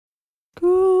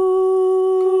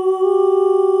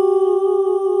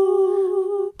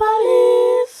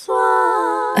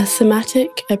A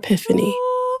somatic epiphany.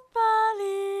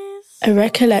 A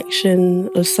recollection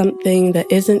of something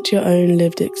that isn't your own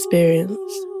lived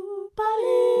experience.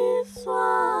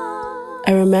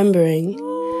 A remembering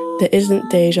that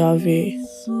isn't deja vu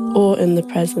or in the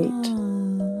present.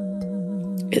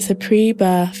 It's a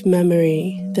pre-birth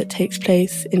memory that takes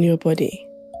place in your body,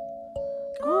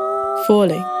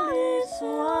 falling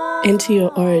into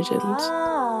your origins.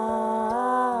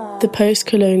 The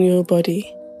post-colonial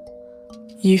body.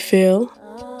 You feel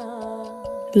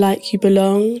like you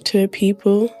belong to a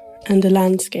people and a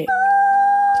landscape.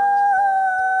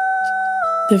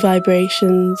 The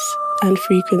vibrations and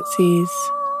frequencies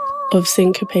of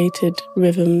syncopated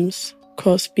rhythms,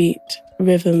 cross-beat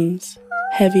rhythms,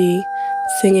 heavy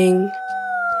singing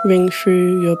ring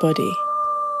through your body.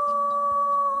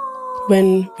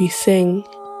 When we sing,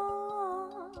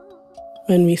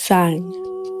 when we sang,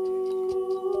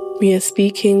 we are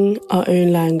speaking our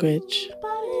own language,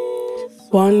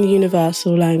 one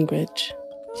universal language.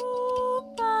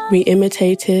 We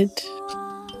imitate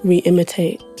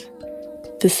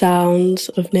the sounds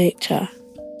of nature.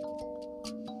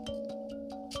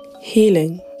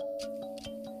 Healing,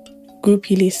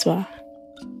 Gupiliswa.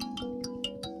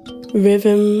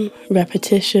 Rhythm,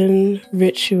 repetition,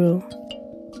 ritual,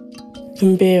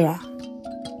 Mbira.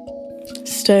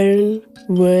 Stone,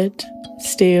 wood,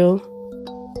 steel.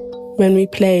 When we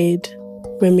play,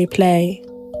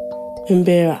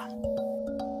 Mbira.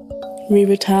 We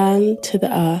return to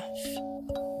the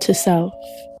earth, to self,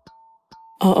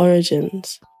 our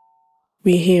origins.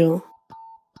 We heal,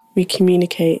 we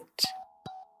communicate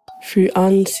through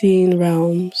unseen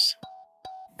realms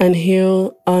and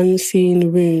heal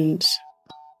unseen wounds,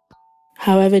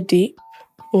 however deep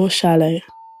or shallow.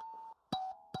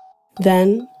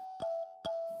 Then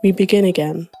we begin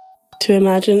again to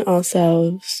imagine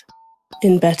ourselves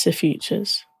in better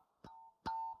futures.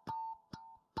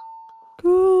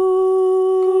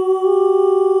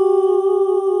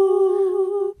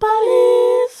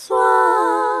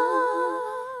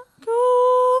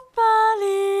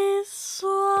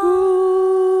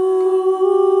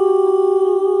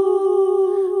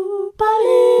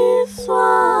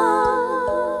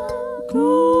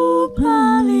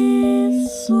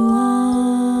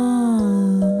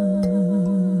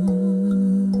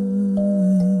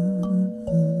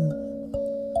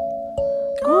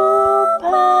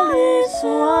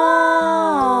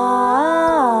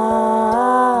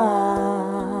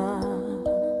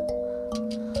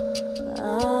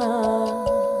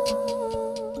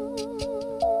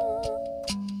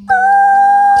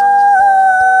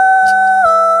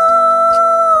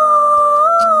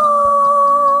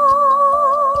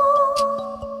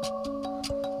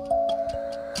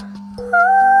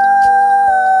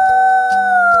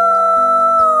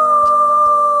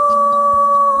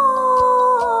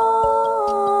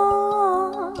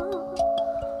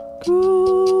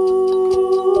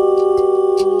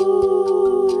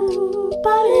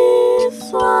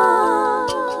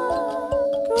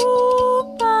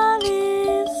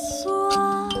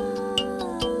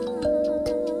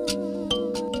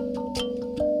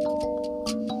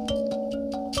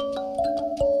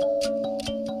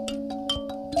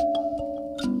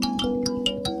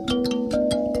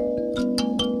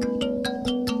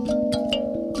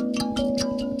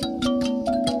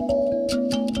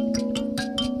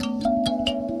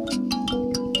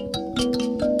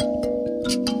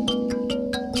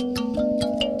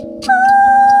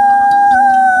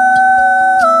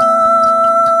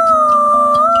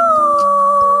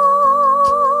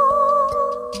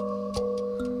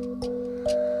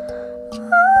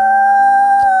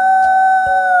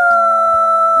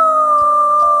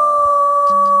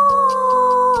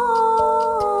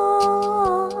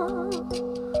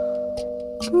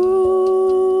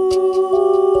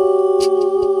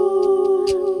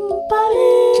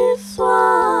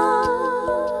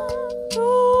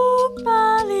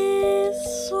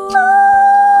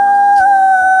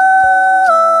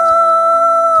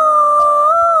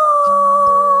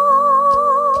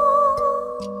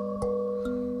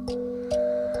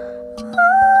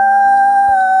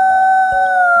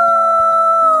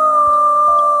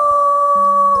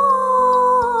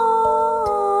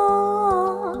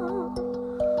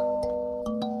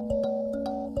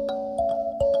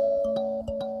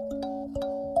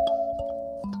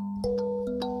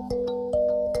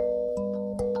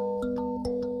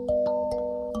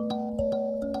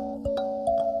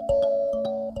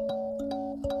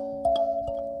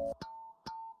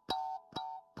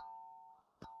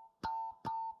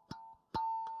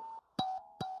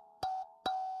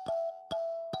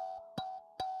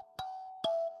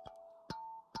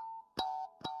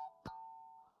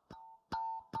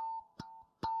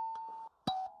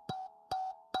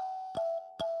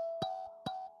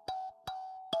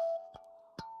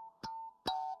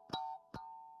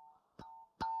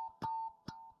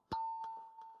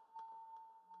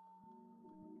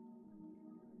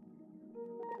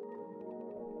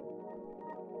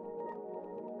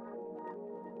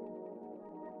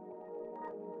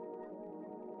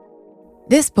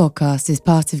 This podcast is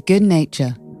part of Good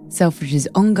Nature, Selfridge's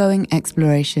ongoing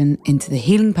exploration into the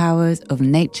healing powers of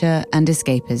nature and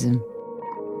escapism.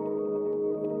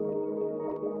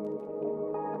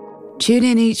 Tune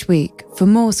in each week for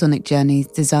more sonic journeys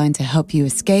designed to help you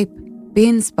escape, be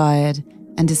inspired,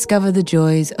 and discover the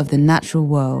joys of the natural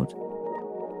world.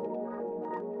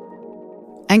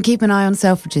 And keep an eye on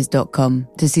Selfridges.com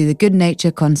to see the Good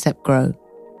Nature concept grow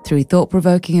through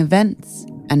thought-provoking events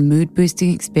and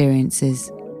mood-boosting experiences.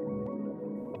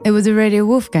 It was a Radio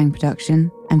Wolfgang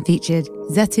production and featured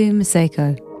Zetu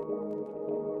Maseko.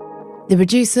 The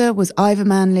producer was Ivor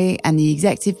Manley and the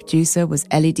executive producer was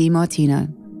Ellie Di Martino.